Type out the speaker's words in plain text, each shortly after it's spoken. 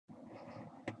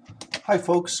Hi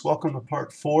folks, welcome to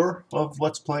part 4 of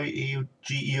Let's Play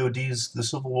AGEOD's The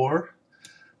Civil War.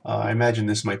 I imagine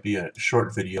this might be a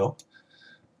short video.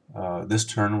 This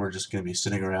turn we're just going to be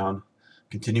sitting around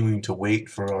continuing to wait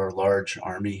for our large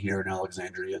army here in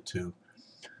Alexandria to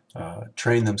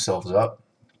train themselves up.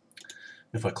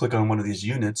 If I click on one of these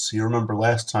units, you remember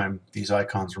last time these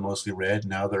icons were mostly red,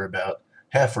 now they're about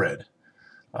half red.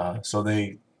 So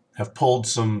they have pulled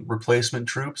some replacement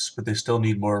troops, but they still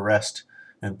need more rest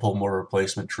and pull more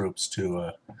replacement troops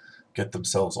to get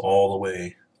themselves all the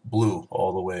way blue,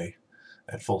 all the way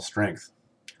at full strength.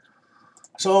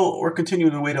 So we're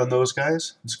continuing to wait on those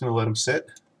guys. I'm just going to let them sit.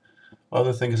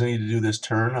 Other things I need to do this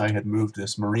turn, I had moved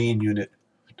this Marine unit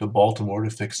to Baltimore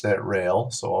to fix that rail,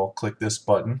 so I'll click this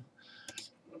button,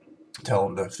 tell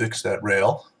them to fix that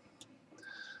rail.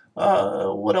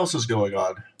 What else is going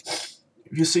on?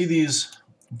 If you see these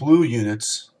blue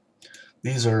units,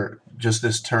 these are just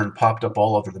this turn popped up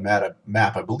all over the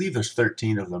map. I believe there's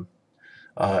 13 of them.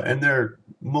 And they're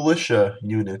militia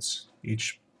units.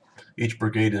 Each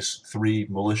brigade is 3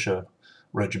 militia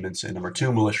regiments in them, or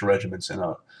 2 militia regiments and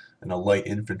a light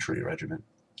infantry regiment.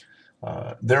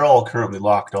 They're all currently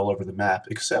locked all over the map,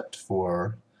 except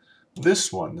for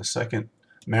this one, the 2nd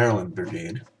Maryland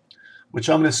Brigade, which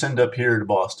I'm going to send up here to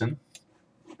Boston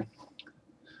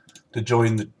to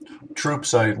join the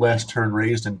troops I last turn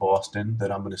raised in Boston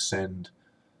that I'm going to send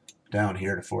down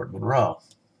here to Fort Monroe.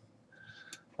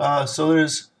 So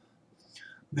there's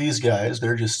these guys.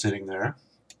 They're just sitting there.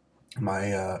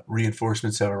 My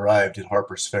reinforcements have arrived at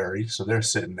Harper's Ferry, so they're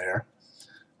sitting there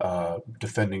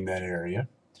defending that area.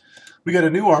 We got a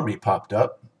new army popped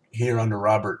up here under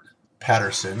Robert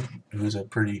Patterson, who's a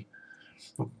pretty,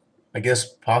 I guess,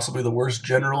 possibly the worst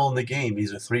general in the game.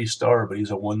 He's a 3-star, but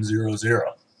he's a 1-0-0.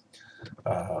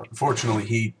 Unfortunately,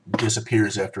 he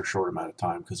disappears after a short amount of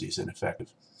time because he's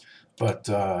ineffective. But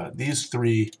these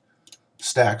 3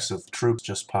 stacks of troops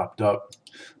just popped up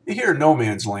here in no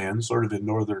man's land, sort of in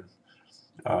northern,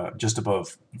 just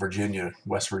above Virginia,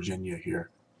 West Virginia here.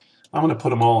 I'm going to put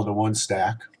them all into one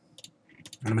stack.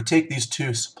 And I'm going to take these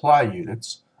 2 supply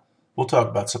units. We'll talk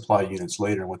about supply units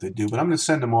later and what they do, but I'm going to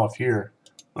send them off here.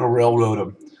 I'm going to railroad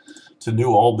them to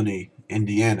New Albany,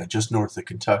 Indiana, just north of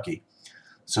Kentucky,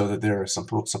 so that there are some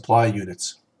supply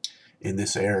units in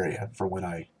this area for when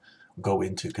I go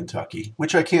into Kentucky,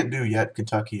 which I can't do yet.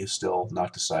 Kentucky is still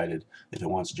not decided if it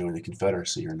wants to join the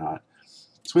Confederacy or not.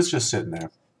 So it's just sitting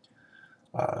there.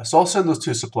 So I'll send those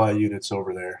 2 supply units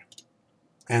over there.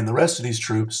 And the rest of these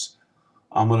troops,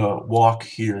 I'm going to walk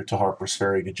here to Harper's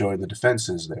Ferry to join the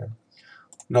defenses there.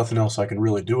 Nothing else I can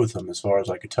really do with them as far as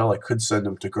I could tell. I could send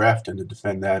them to Grafton to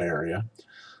defend that area.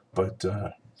 But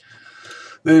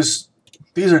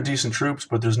these are decent troops,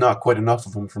 but there's not quite enough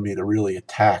of them for me to really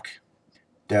attack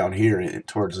down here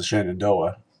towards the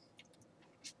Shenandoah.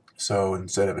 So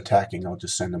instead of attacking, I'll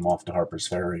just send them off to Harper's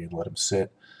Ferry and let them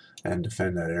sit and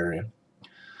defend that area.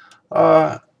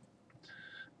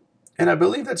 And I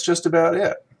believe that's just about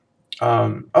it.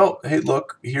 Oh, hey,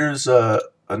 look, here's a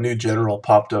new general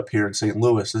popped up here in St.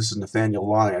 Louis. This is Nathaniel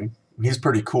Lyon. He's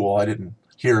pretty cool. I didn't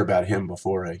hear about him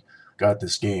before I got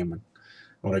this game.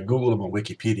 When I Googled him on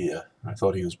Wikipedia, I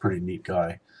thought he was a pretty neat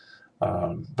guy.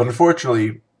 But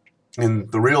unfortunately, in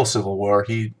the real Civil War,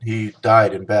 he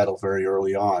died in battle very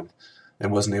early on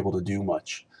and wasn't able to do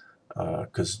much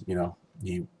because, you know,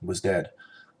 he was dead.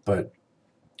 But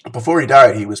before he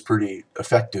died, he was pretty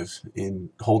effective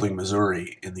in holding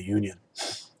Missouri in the Union.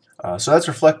 So that's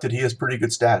reflected. He has pretty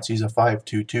good stats. He's a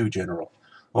 5.22 general,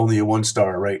 only a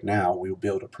 1-star right now. We will be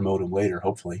able to promote him later,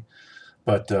 hopefully.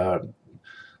 But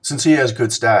since he has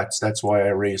good stats, that's why I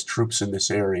raised troops in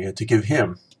this area to give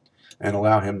him and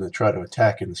allow him to try to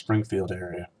attack in the Springfield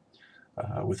area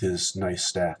with his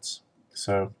nice stats.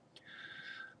 So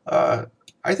I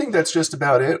think that's just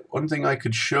about it. One thing I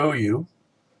could show you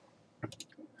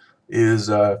is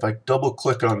if I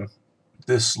double-click on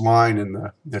this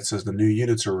line that says the new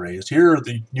units are raised. Here are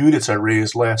the units I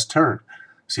raised last turn.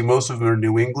 See, most of them are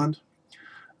New England.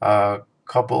 A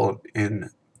couple in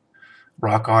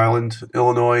Rock Island,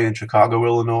 Illinois, and Chicago,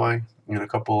 Illinois, and a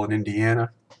couple in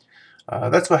Indiana.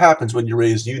 That's what happens when you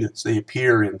raise units. They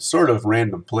appear in sort of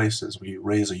random places. We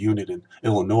raise a unit in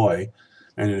Illinois,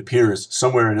 and it appears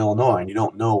somewhere in Illinois, and you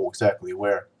don't know exactly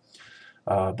where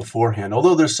beforehand,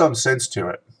 although there's some sense to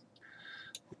it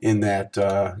in that,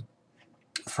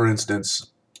 for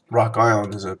instance, Rock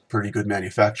Island is a pretty good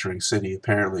manufacturing city,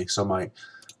 apparently, so my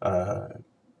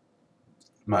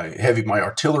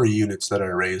artillery units that I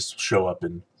raised show up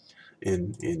in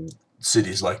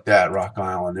cities like that, Rock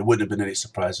Island. It wouldn't have been any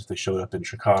surprise if they showed up in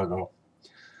Chicago.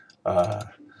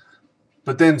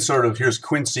 But then sort of here's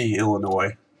Quincy,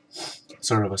 Illinois,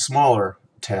 sort of a smaller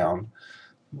town,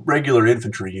 regular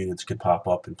infantry units could pop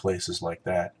up in places like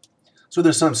that. So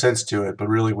there's some sense to it, but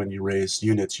really when you raise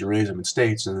units, you raise them in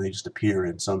states and they just appear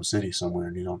in some city somewhere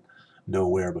and you don't know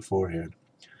where beforehand.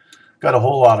 Got a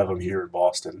whole lot of them here in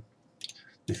Boston,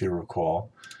 if you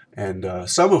recall. And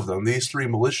some of them, these 3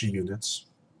 militia units,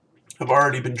 have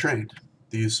already been trained.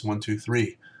 These 1, 2,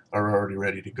 3 are already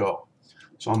ready to go.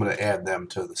 So I'm going to add them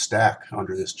to the stack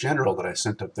under this general that I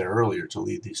sent up there earlier to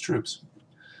lead these troops.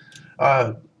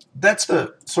 That's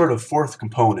the sort of 4th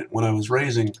component. When I was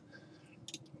raising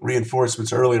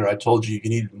reinforcements earlier, I told you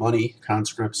needed money,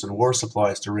 conscripts, and war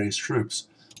supplies to raise troops.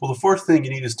 Well, the 4th thing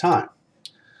you need is time.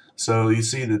 So you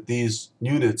see that these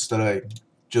units that I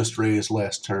just raised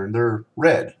last turn, they're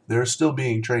red. They're still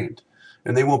being trained.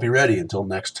 And they won't be ready until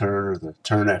next turn or the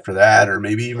turn after that, or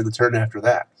maybe even the turn after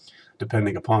that,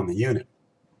 depending upon the unit.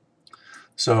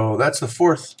 So that's the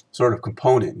 4th sort of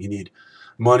component. You need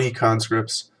money,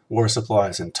 conscripts, war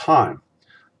supplies, and time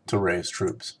to raise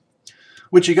troops,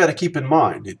 which you got to keep in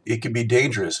mind. It can be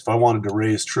dangerous. If I wanted to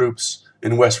raise troops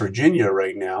in West Virginia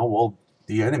right now, well,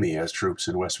 the enemy has troops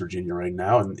in West Virginia right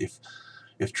now, and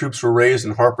if troops were raised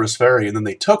in Harper's Ferry and then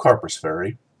they took Harper's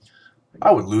Ferry,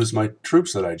 I would lose my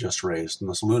troops that I just raised and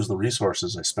thus lose the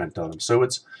resources I spent on them. So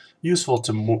it's useful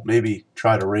to maybe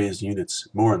try to raise units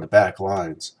more in the back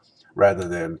lines rather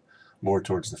than more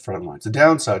towards the front lines. The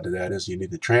downside to that is you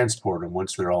need to transport them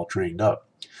once they're all trained up,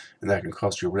 and that can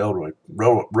cost you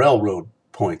railroad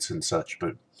points and such.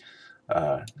 But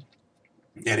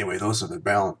anyway, those are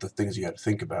the things you got to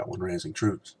think about when raising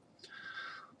troops.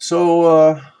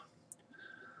 So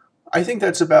I think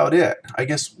that's about it. I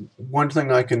guess one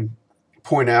thing I can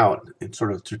point out, in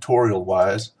sort of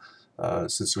tutorial-wise,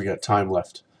 since we got time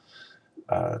left,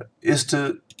 is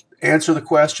to answer the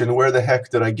question, where the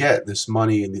heck did I get this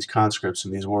money and these conscripts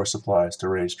and these war supplies to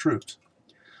raise troops?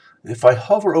 If I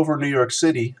hover over New York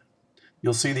City,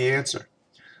 you'll see the answer.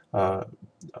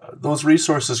 Those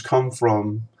resources come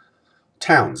from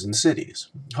towns and cities.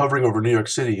 Hovering over New York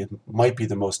City, it might be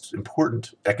the most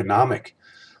important economic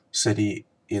city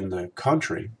in the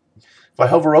country. If I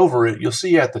hover over it, you'll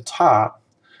see at the top,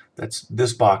 that's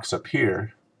this box up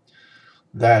here,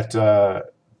 that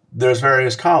there's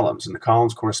various columns, and the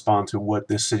columns correspond to what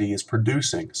this city is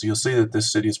producing. So you'll see that this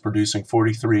city is producing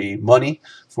 43 money,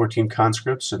 14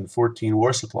 conscripts, and 14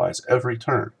 war supplies every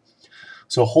turn.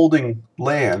 So holding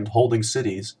land, holding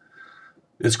cities,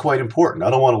 is quite important. I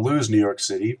don't want to lose New York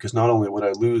City, because not only would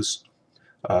I lose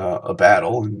a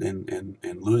battle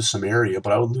and lose some area,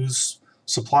 but I would lose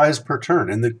supplies per turn,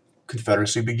 and the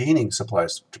Confederacy would be gaining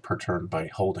supplies per turn by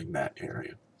holding that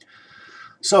area.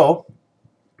 So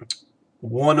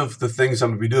one of the things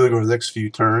I'm going to be doing over the next few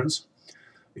turns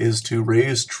is to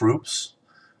raise troops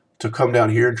to come down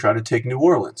here and try to take New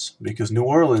Orleans, because New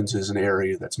Orleans is an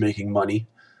area that's making money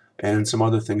and some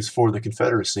other things for the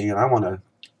Confederacy, and I want to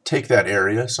take that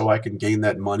area so I can gain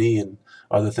that money and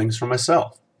other things for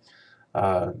myself.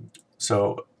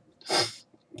 So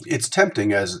it's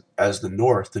tempting as the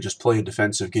North to just play a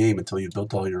defensive game until you've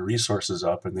built all your resources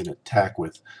up and then attack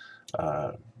with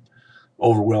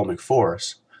overwhelming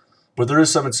force. But there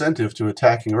is some incentive to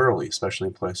attacking early, especially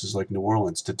in places like New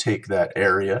Orleans, to take that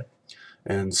area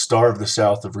and starve the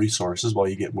South of resources while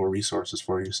you get more resources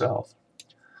for yourself.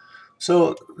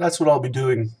 So that's what I'll be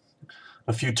doing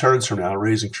a few turns from now,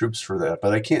 raising troops for that,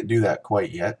 but I can't do that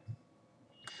quite yet.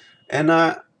 And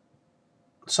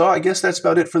so I guess that's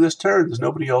about it for this turn. There's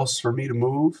nobody else for me to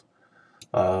move.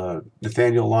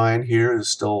 Nathaniel Lyon here is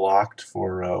still locked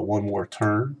for one more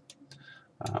turn.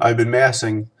 I've been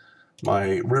massing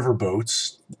my river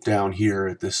boats down here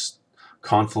at this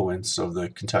confluence of the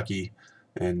Kentucky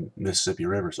and Mississippi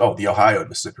rivers. Oh, the Ohio and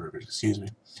Mississippi rivers, excuse me.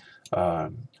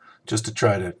 Just to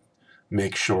try to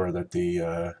make sure that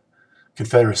the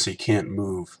Confederacy can't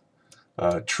move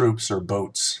troops or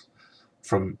boats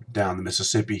from down the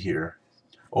Mississippi here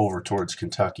over towards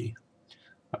Kentucky.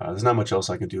 There's not much else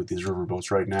I can do with these river boats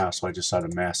right now, so I just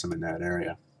decided to mass them in that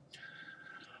area.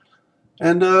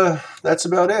 And that's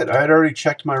about it. I had already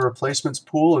checked my replacements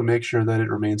pool and make sure that it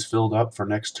remains filled up for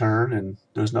next turn, and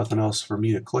there's nothing else for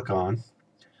me to click on.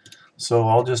 So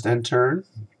I'll just end turn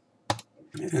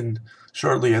and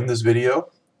shortly end this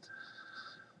video.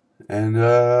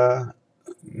 And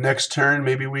next turn,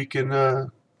 maybe we can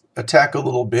attack a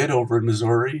little bit over in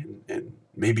Missouri and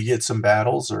maybe get some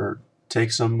battles or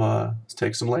take some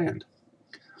land.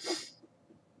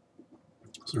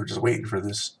 So we're just waiting for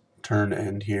this turn to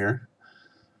end here.